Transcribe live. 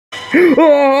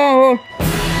Oh!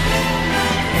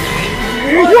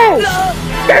 Whoa!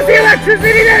 That's the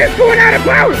electricity that is going out of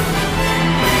clouds!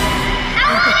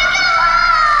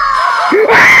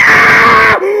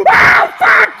 Ah! Oh,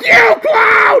 fuck you,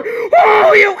 Cloud!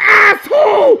 Oh, you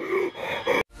asshole!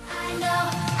 I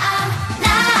know I'm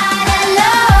not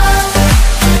alone.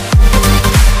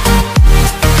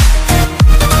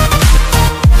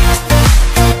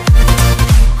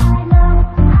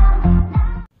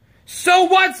 So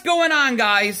what's going on,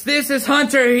 guys? This is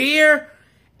Hunter here,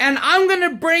 and I'm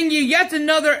gonna bring you yet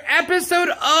another episode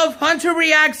of Hunter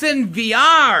Reacts in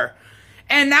VR.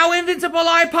 And now, Invincible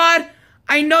iPod,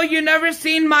 I know you never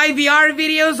seen my VR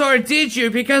videos, or did you?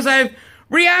 Because I've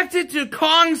reacted to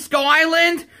Kong Skull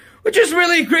Island, which is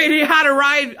really great. He had a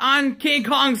ride on King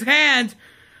Kong's hand.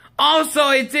 Also,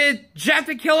 I did Jet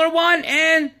the Killer one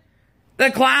and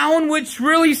the Clown, which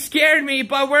really scared me.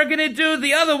 But we're gonna do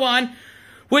the other one,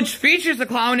 which features the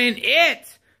clown in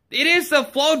it. It is the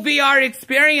float VR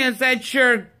experience that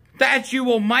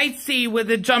you might see with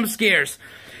the jump scares.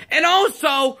 And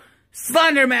also,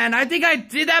 Slenderman. I think I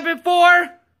did that before.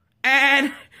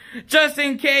 And just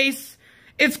in case,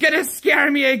 it's gonna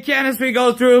scare me again as we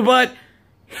go through. But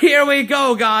here we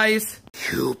go, guys.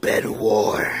 You've been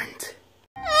warned.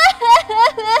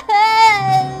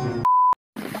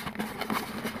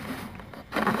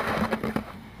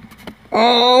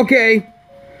 Oh, okay.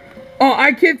 Oh,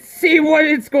 I can see what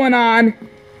is going on.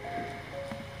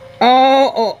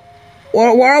 Oh,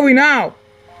 where are we now?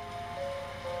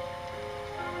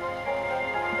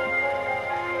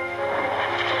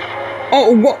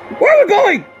 Oh, where are we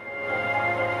going?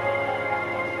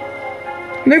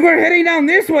 I think we're heading down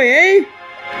this way, eh?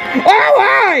 Oh,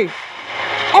 hi!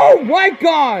 Oh, my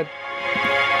God!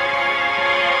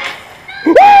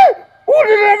 Ah!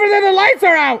 Whatever, the lights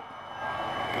are out!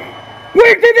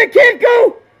 Where did the kid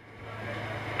go?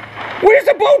 Where's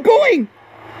the boat going?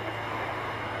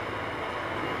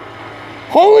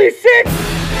 Holy shit!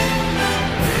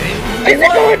 Is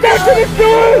it going down to the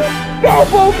sewer? No,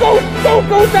 boat, don't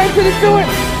go down to the sewer!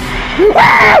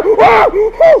 Ah!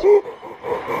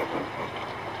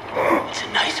 It's a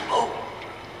nice boat.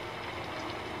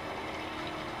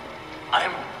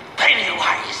 I'm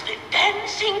Pennywise the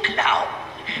Dancing Clown.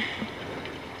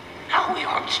 Now we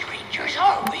aren't strangers,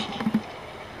 are we?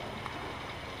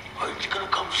 Aren't you gonna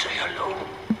come say hello?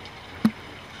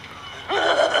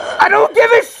 I don't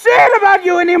give a shit about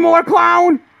you anymore,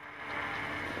 clown!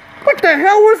 What the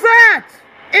hell was that?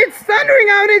 It's thundering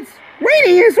out, it's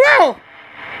raining as well!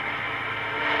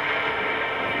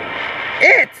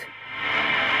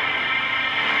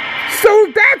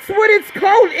 So that's what it's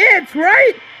called,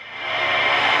 right?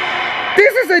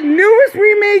 This is the newest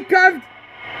remake of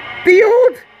the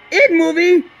old It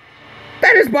movie.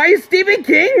 That is by Stephen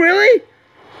King, really?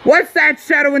 What's that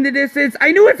shadow in the distance?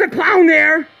 I knew it's a clown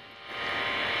there.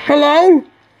 Hello?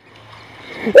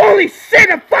 Holy shit,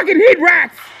 a fucking heat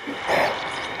rats!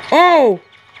 Oh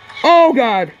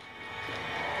God.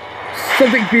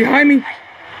 Something behind me.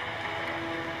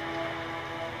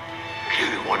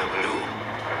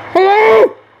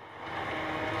 Hello?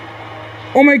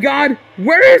 Oh my God,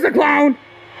 where is the clown?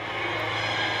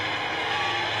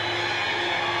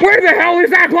 Where the hell is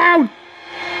that clown?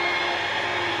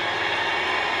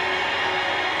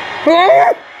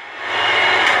 Hello?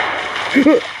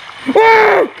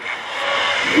 Oh!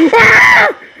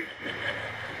 Ah!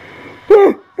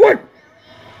 Oh, what?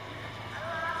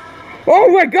 Oh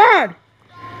my God!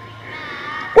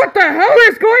 What the hell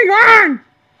is going on?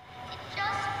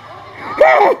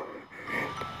 Oh!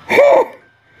 Oh!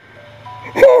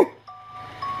 Oh!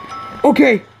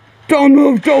 Okay, don't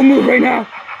move right now.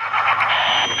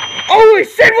 Holy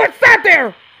shit, what's that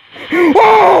there?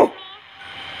 Oh!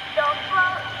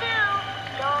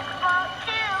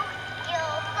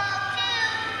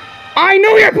 I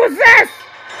know you're possessed!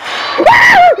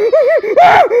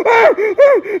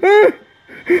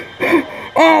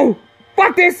 Oh,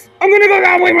 fuck this! I'm gonna go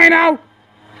that way right now!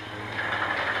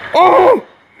 Oh!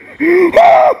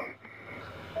 Oh!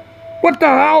 What the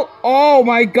hell? Oh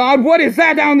my God, what is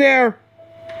that down there?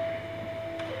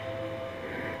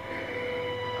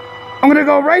 I'm gonna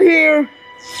go right here.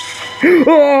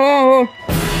 Oh!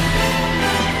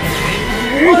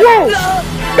 Whoa!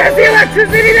 That's the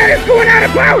electricity that is going out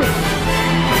of clouds!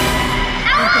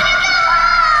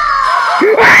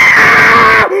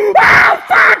 Ah! Oh,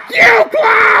 fuck you,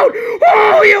 Cloud!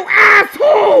 Oh, you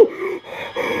asshole!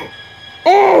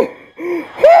 Oh!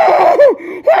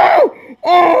 Oh! Oh!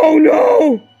 Oh,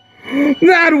 no!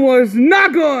 That was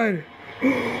not good!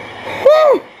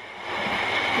 Oh!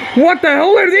 What the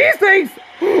hell are these things?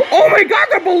 Oh my God,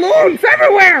 there are balloons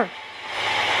everywhere!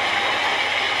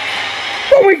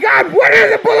 Oh my god, what are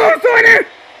the balloons doing here?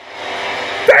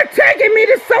 They're taking me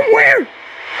to somewhere!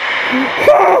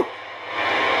 Oh!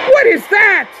 What is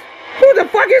that? Who the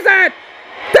fuck is that?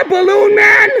 The balloon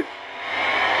man?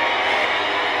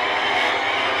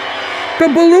 The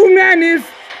balloon man is...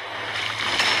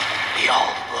 We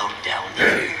all float down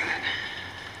here.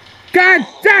 God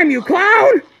damn you,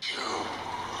 clown!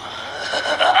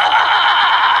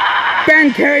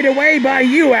 Been carried away by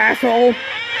you, asshole.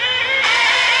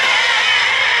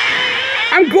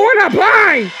 I'm going up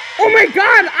high! Oh my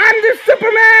god, I'm the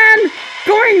Superman!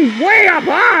 Going way up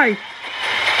high!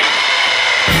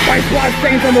 My blood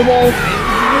stains on the wall.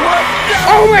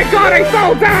 Oh my god, I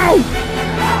fell down!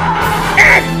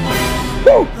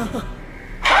 Oh,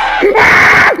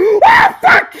 ah! Oh,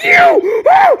 fuck you!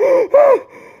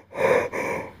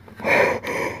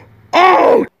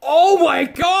 Oh! Oh my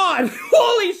god!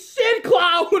 Holy shit,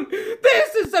 clown!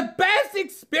 This is the best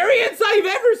experience I've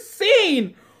ever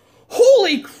seen!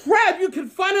 Holy crap, you can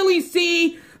finally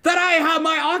see that I have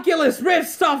my Oculus Rift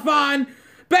stuff on.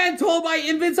 Been told by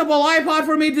Invincible iPod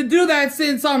for me to do that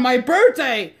since on my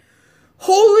birthday.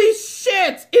 Holy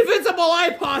shit, Invincible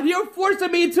iPod, you're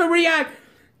forcing me to react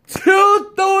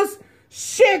to those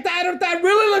shit that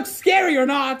really looks scary or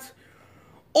not.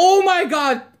 Oh my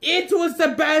god, it was the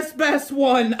best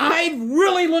one. I'm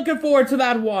really looking forward to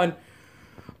that one.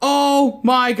 Oh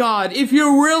my god, if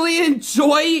you really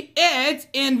enjoy it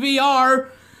in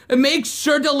VR, make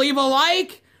sure to leave a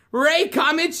like, rate,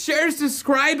 comment, share,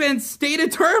 subscribe, and stay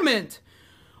determined.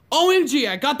 OMG,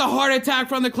 I got the heart attack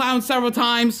from the clown several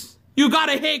times. You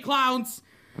gotta hate clowns.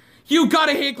 You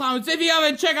gotta hate clowns. If you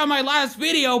haven't checked out my last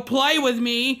video, Play With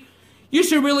Me, you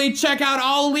should really check out.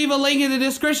 I'll leave a link in the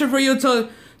description for you to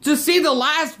see the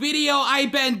last video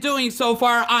I've been doing so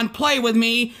far on Play With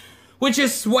Me, which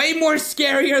is way more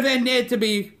scarier than it, to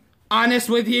be honest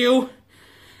with you.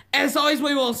 As always,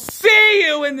 we will see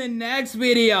you in the next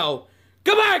video.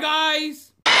 Goodbye,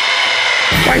 guys!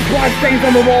 My blood stains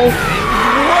on the wall.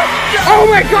 Oh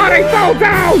my god, I fell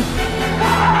down!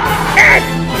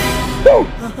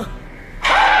 Oh!